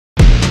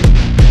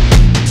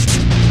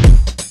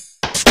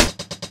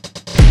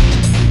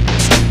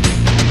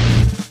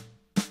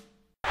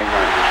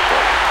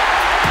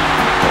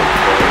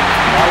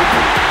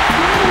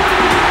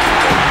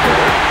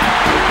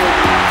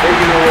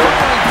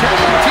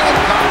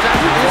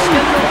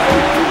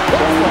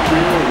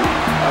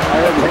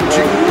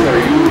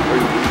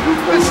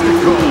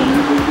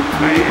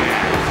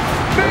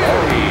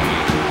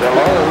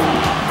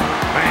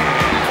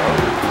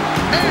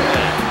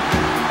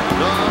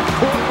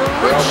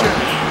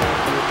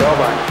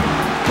bunch.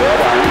 Bail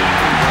bunch.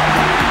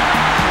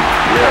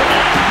 Yes.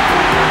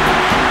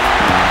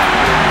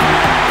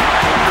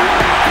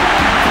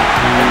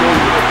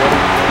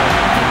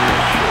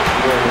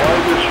 Why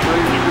this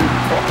strange group?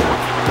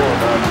 What's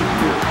going on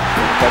here?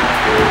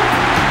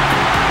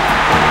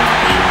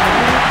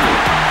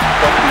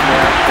 Fucking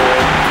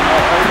asshole.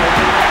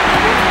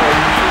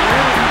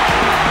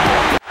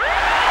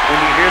 When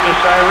you hear the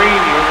siren,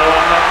 you'll know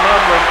I'm not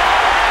mumbling.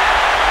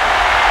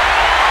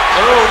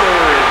 Over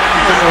it.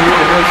 I don't know who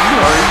the hell you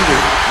are either.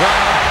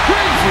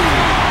 Crazy.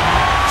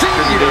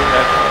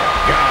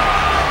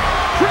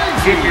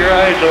 Keep your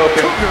eyes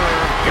open.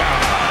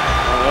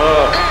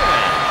 Oh.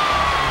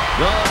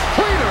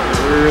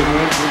 We're the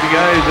ones with the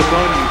eyes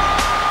upon you.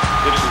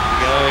 This is the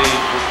eyes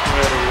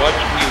that are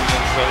watching you,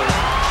 young fella.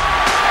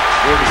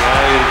 We're the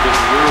eyes of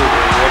the world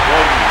that are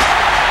upon you.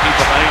 Keep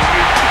behind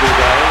you,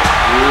 those eyes.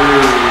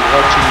 We're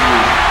watching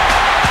you.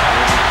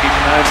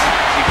 And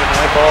keep an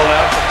eyeball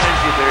out behind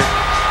you there.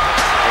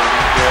 And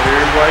you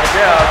better watch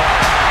out.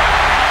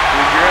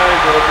 Keep your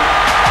eyes open.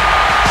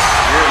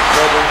 You're in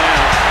trouble now.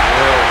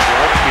 Well,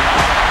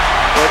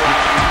 what did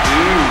you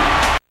do?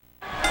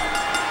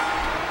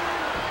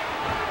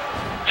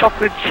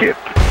 Chocolate chip.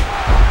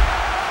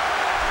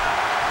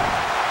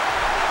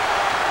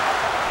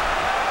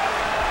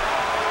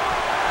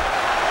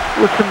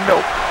 With some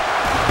milk.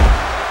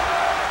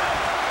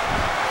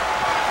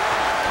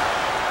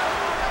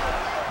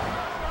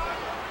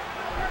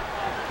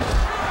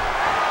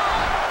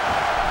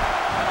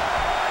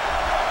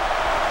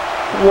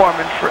 Warm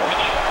and fresh.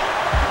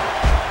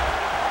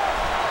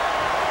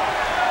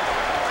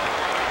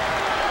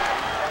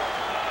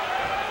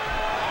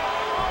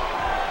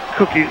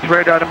 Cookies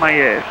right out of my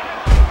ass.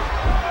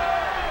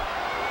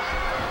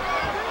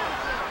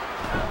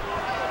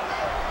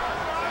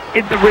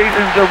 And the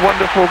raisins are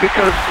wonderful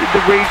because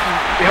the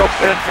raisins help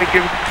and make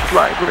everything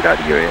slide right out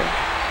of your ass.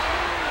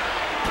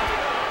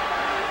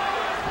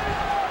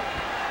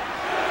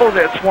 Oh,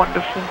 that's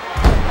wonderful.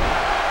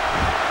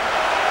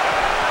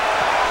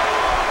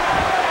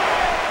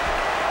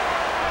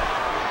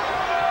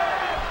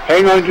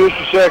 Hang on just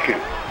a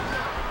second.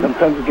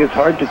 Sometimes it gets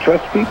hard to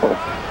trust people.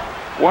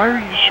 Why are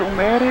you so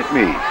mad at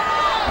me?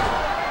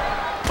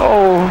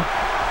 Oh.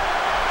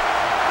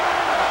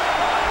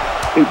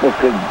 People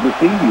could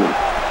deceive you.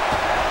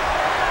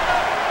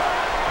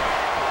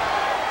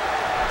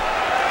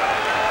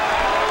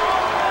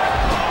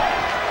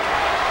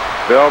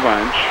 Bell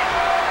Bunch,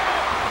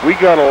 we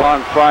got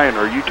along fine.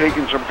 Are you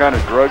taking some kind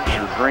of drugs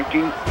or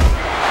drinking?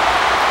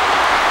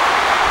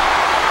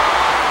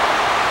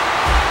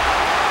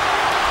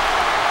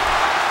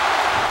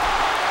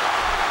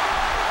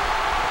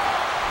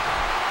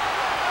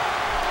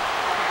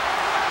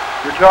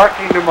 You're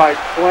talking to my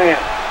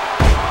plant.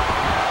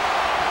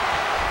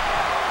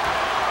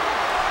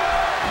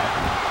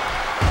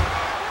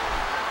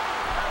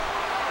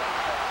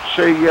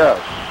 Say yes.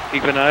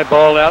 Keep an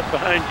eyeball out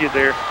behind you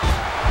there.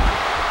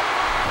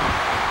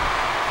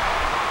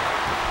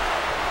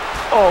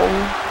 Oh.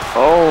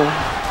 Oh.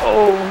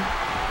 Oh.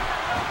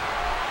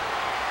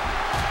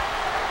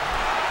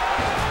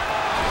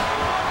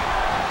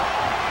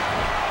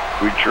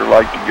 We'd sure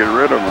like to get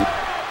rid of them.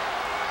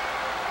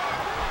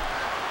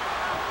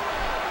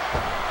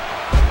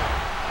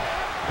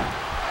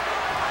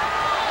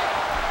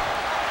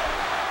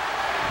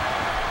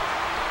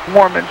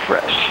 Warm and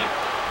fresh.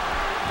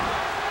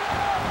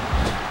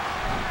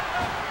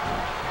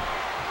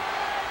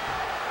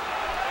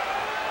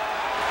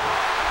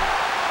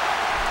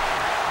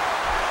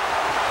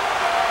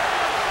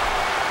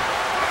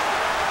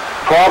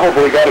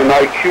 Probably got an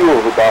IQ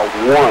of about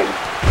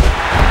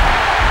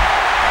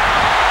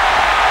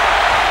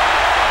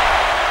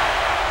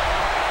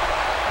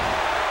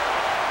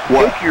 1.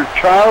 What? Take your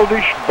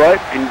childish butt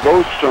and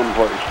go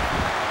someplace.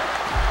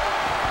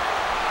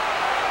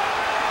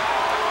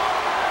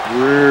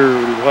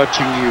 We're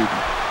watching you.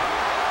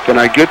 Can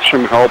I get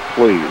some help,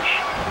 please?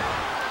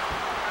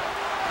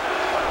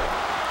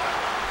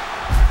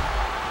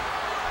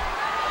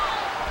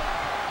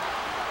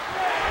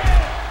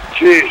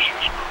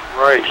 Jesus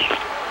Christ.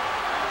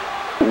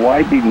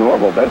 Why be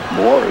normal? That's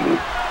boring.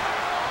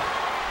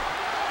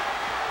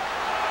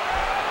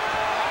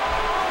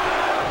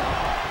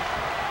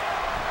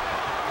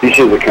 These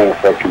are the kind of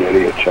fucking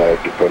idiots I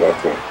have to put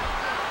up with.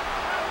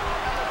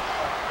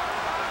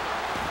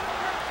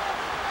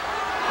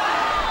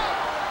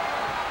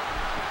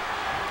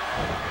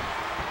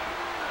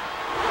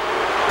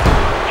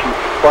 You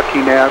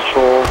fucking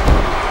asshole.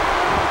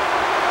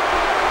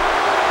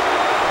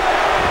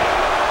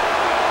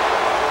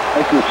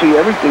 I can see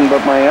everything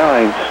but my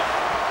eyes.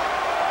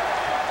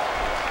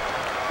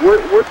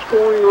 What's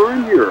going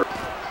on here?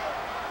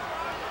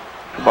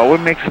 Well, we'll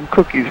make some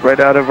cookies right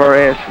out of our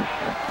asses.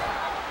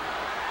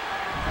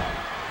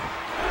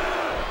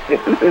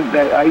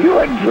 Are you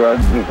on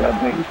drugs or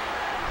something?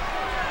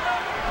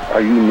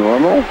 Are you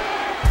normal?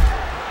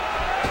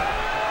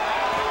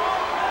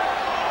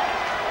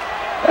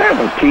 I have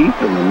a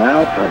teeth and a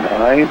mouth and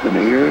eyes and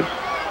ears.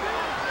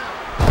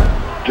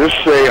 Just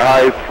say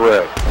hi,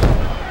 Fred.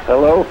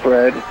 Hello,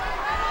 Fred.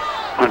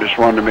 I just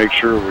wanted to make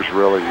sure it was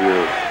really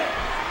you.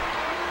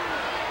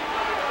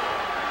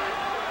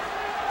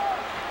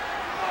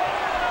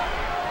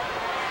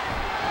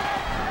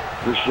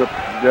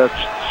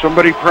 That's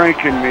somebody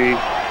pranking me.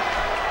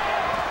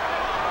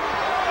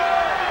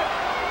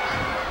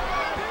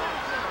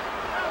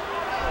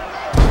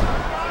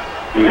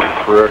 You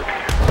prick.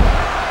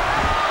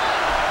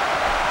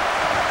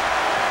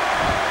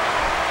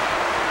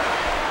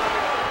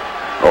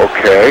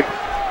 Okay.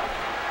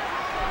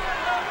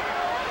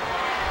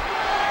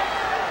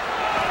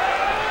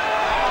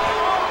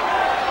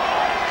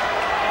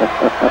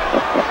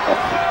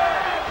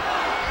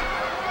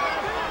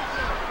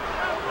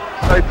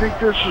 I think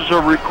this is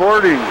a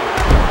recording.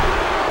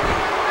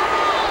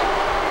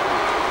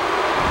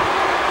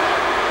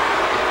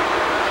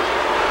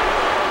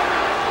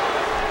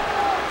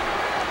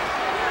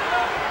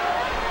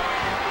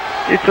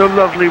 It's a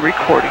lovely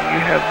recording you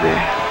have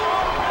there.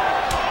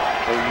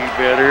 So you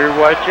better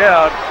watch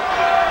out.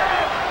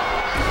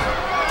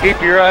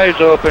 Keep your eyes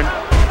open.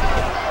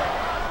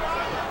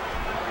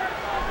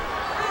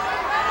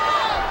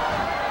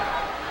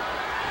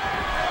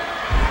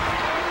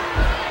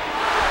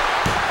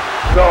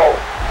 No.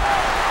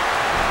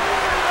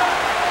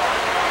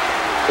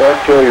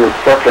 Don't kill your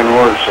fucking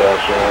horse,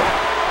 asshole.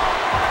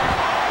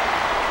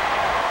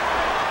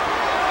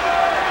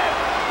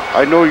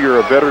 I know you're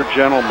a better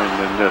gentleman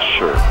than this,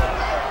 sir.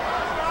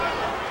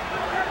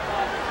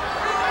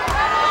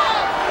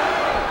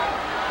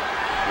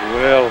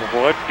 Well,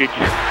 what did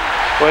you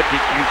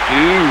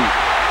do?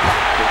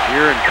 'Cause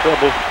you're in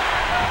trouble.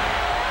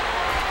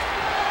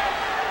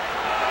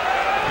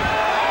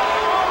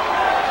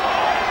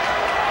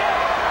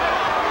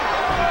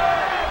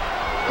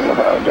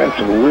 Wow, that's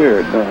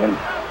weird, man.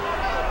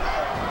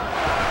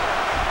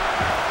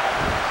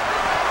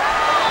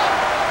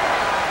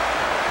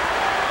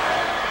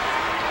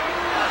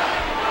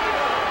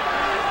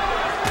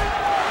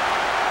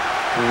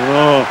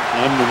 Oh,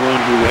 I'm the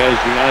one who has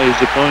the eyes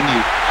upon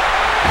you.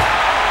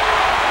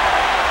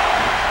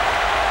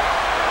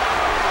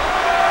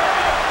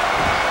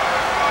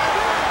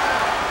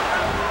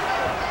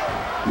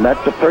 Not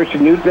the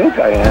person you think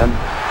I am.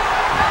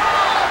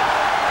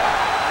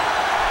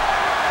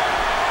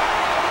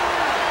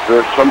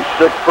 There's some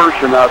sick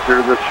person out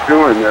there that's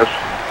doing this.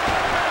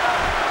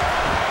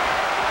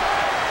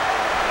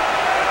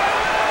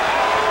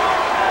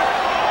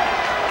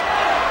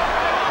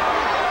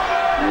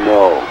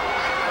 No.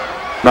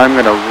 I'm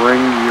gonna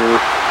wring your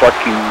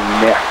fucking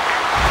neck.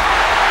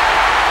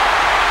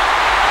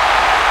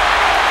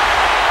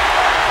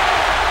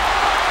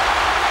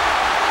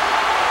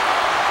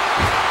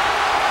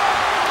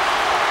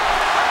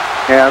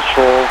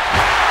 Asshole.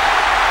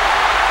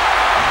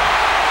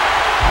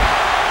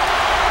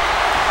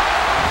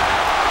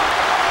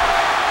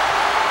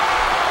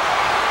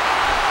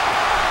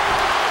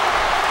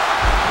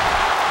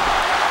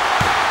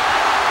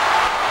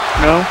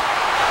 No?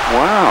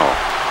 Wow.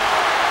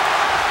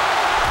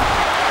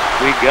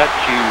 We got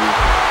you.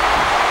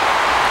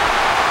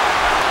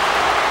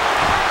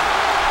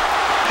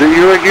 Is it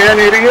you again,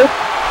 idiot?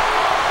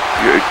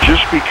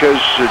 Just because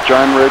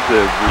John read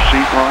the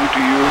receipt wrong to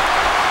you,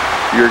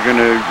 you're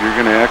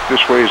gonna act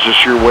this way? Is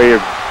this your way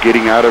of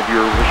getting out of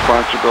your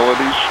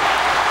responsibilities?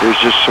 Is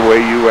this the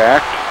way you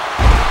act?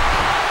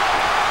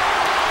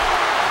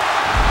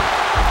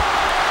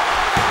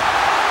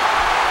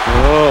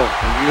 Oh,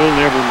 you'll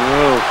never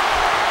know.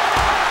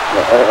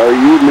 Are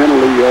you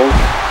mentally ill?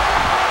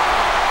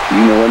 Do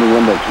you know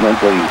anyone that's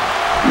mentally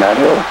not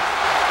ill?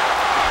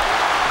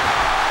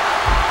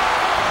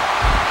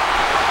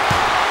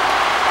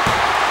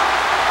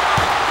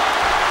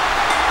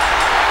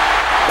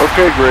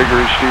 Okay,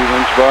 Gregory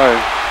Stevens, bye.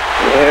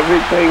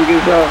 Everything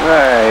is all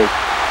right.